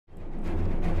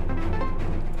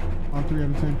3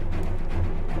 out of 10.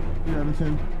 3 out of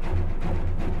 10.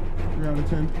 3 out of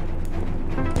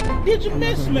 10. Did you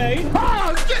miss me?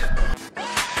 Oh, shit!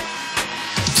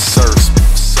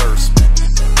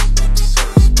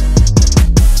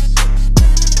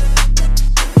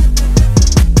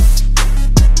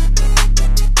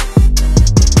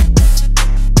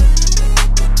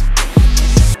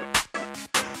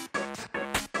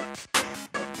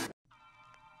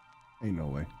 Ain't no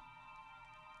way.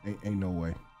 Ain't no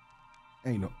way.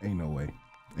 Ain't no way.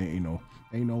 Ain't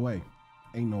no way.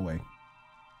 Ain't no way.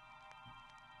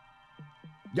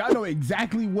 Y'all know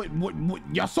exactly what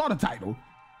y'all saw the title.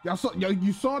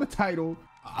 You saw the title.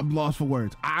 I'm lost for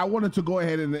words. I wanted to go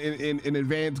ahead and in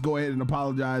advance go ahead and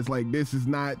apologize. Like, this is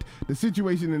not, the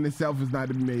situation in itself is not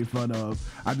to be made fun of.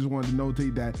 I just wanted to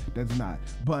notate that that's not.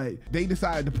 But they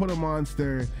decided to put a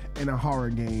monster in a horror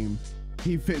game.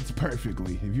 He fits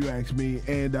perfectly, if you ask me.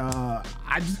 And I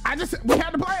just we had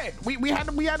to play it. We had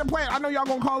to play it. I know y'all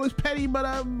gonna call this petty, but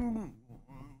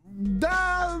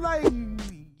like,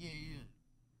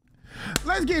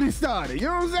 let's get it started. You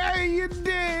know what I'm saying? You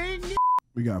dig?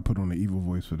 We gotta put on the evil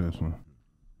voice for this one.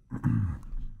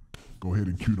 Go ahead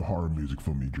and cue the horror music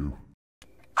for me, Drew.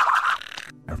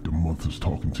 After months of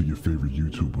talking to your favorite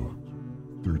YouTuber,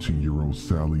 13-year-old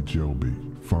Sally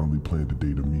Jailbait finally planned a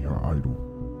date to meet her idol,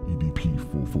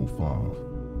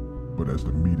 EDP445. But as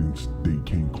the meeting's date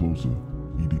came closer,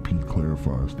 EDP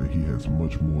clarifies that he has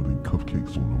much more than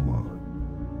cupcakes on her mind.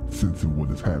 Sensing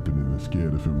what is happening and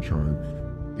scared of him trying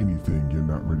anything you're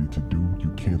not ready to do, you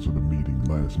cancel the meeting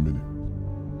last minute.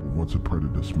 But once a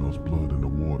predator smells blood in the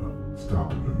water,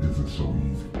 stopping him isn't so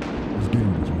easy. This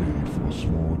game was made for a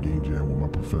small game jam with my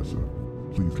professor.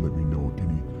 Please let me know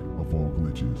any of all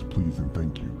glitches, please and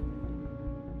thank you.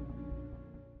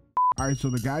 All right, so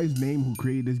the guy's name who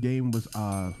created this game was,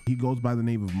 he goes by the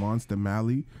name of Monster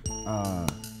Mally.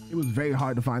 It was very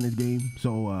hard to find this game,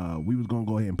 so we was gonna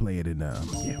go ahead and play it, and yeah,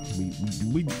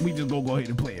 we just gonna go ahead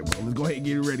and play it, bro. Let's go ahead and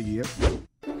get it ready, yeah.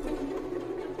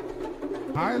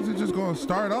 How is it just gonna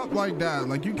start up like that?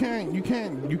 Like, you can't do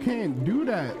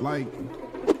that. Like,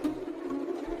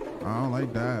 I don't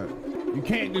like that. You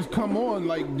can't just come on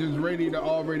like just ready to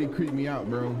already creep me out,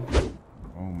 bro.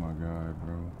 Oh my God,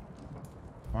 bro.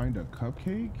 Find a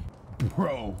cupcake?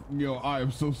 Bro, yo, I am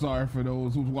so sorry for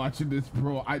those who's watching this,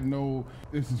 bro. I know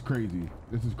this is crazy.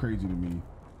 This is crazy to me.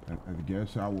 I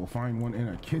guess I will find one in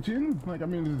a kitchen? Like, I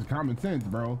mean, this is common sense,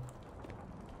 bro.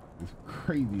 It's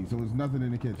crazy. So there's nothing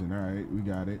in the kitchen. All right, we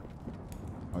got it.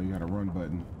 Oh, you got a run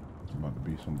button. It's about to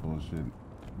be some bullshit.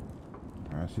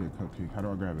 All right, I see a cupcake. How do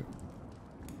I grab it?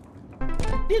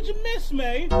 Did you miss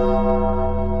me?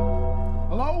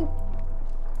 Hello?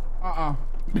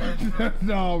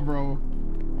 No, bro.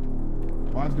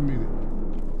 Watch the music.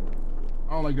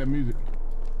 I don't like that music.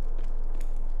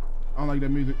 I don't like that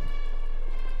music.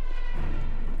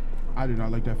 I do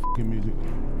not like that fucking music.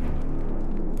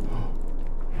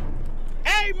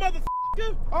 Hey,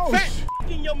 motherfucker! Oh, fat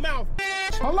in your mouth.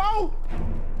 Hello?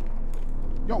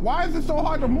 Yo, why is it so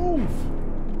hard to move?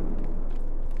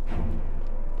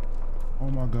 Oh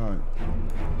my God.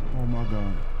 Oh my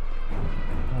God.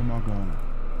 Oh my God.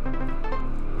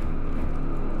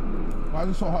 Why is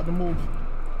it so hard to move?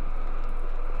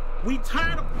 We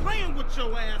tired of playing with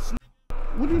your ass.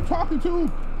 What are you talking to?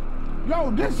 Yo,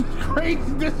 this is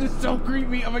crazy. This is so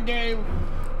creepy of a game.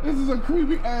 This is a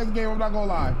creepy ass game, I'm not gonna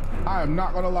lie. I am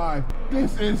not gonna lie.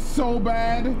 This is so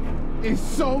bad in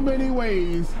so many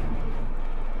ways.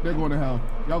 They're going to hell.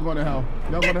 Y'all going to hell.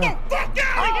 Y'all going to hell. Get the fuck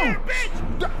out of here,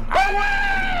 bitch!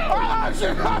 Oh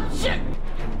shit, oh shit!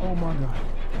 Oh my God.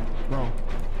 Bro,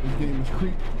 this game is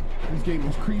creepy. This game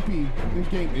is creepy. This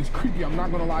game is creepy. I'm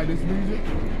not gonna lie. This music.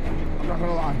 I'm not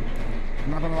gonna lie.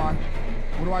 I'm not gonna lie.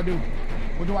 What do I do?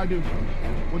 What do I do?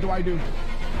 What do I do?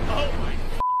 Oh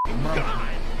my God!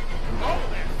 Oh,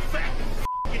 that fat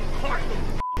fucking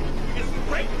cartoon is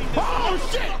raping this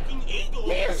fucking eagle.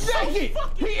 He is naked.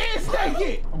 He is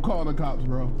naked. I'm calling the cops,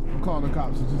 bro. I'm calling the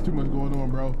cops. There's just too much going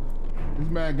on, bro. This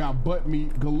man got butt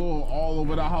meat galore all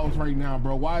over the house right now,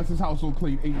 bro. Why is his house so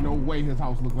clean? Ain't no way his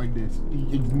house look like this.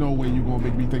 Ain't no way you gonna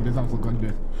make me think this house look like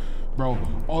this. Bro,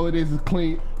 all it is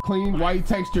clean white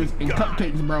textures and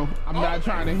cupcakes, bro. I'm not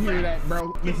trying to hear that,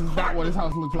 bro. This is not what his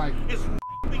house looks like.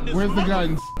 Where's the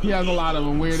guns? He has a lot of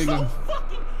them. Where are the guns?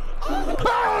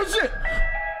 Oh, shit!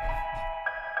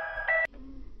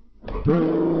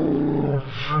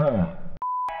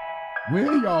 Where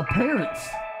are y'all parents?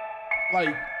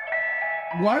 Like,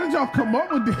 why did y'all come up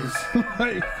with this?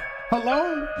 Like,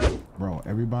 hello? Bro,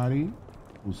 everybody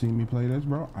who seen me play this,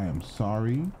 bro, I am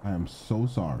sorry. I am so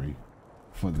sorry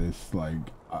for this.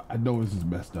 Like, I know this is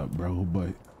messed up, bro,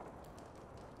 but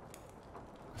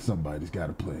Somebody's got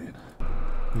a plan.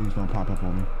 Please don't pop up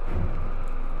on me.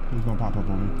 Please don't pop up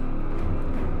on me.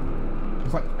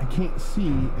 It's like I can't see,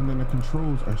 and then the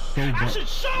controls are so bad. I should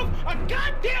shove a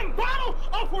goddamn bottle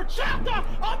of horchata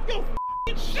up your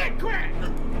f***ing shit crack!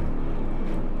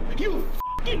 You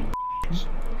f***ing bitch!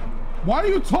 Why do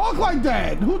you talk like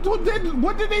that? What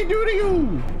did they do to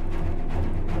you?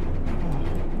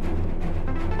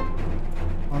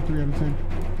 Oh, 3 out of 10.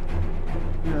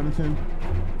 3 out of 10.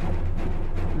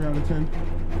 3 out of 10.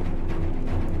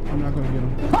 I'm not gonna get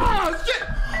him. Ah, shit!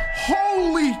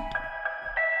 Holy!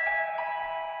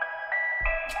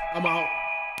 I'm out.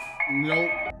 Nope.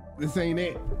 This ain't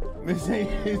it. This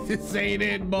ain't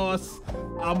it, boss.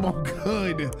 I'm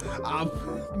good.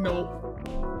 Nope.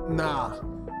 Nah.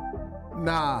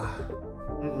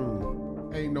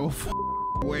 Ain't no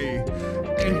way.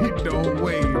 Ain't no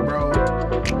way, bro.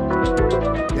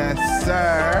 Yes,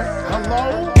 sir.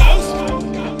 Hello?